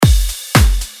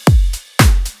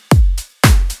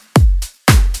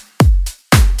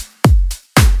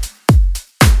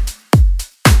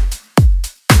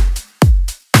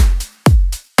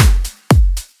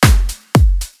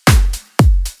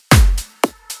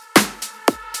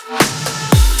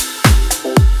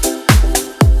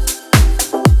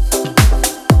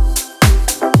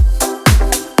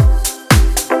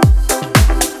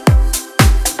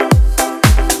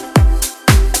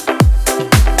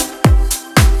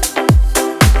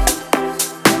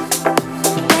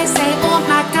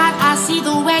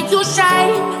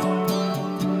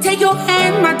Take your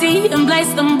hand, my dear, and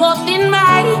place them both in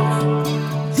mine.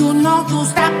 You know you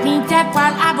stopped me dead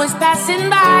while I was passing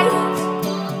by.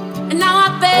 And now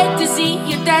I beg to see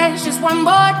you dance just one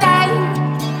more time.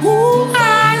 Ooh,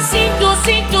 I see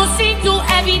you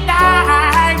every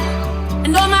time.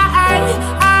 And oh my,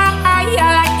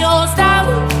 I like your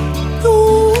style.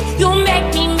 You make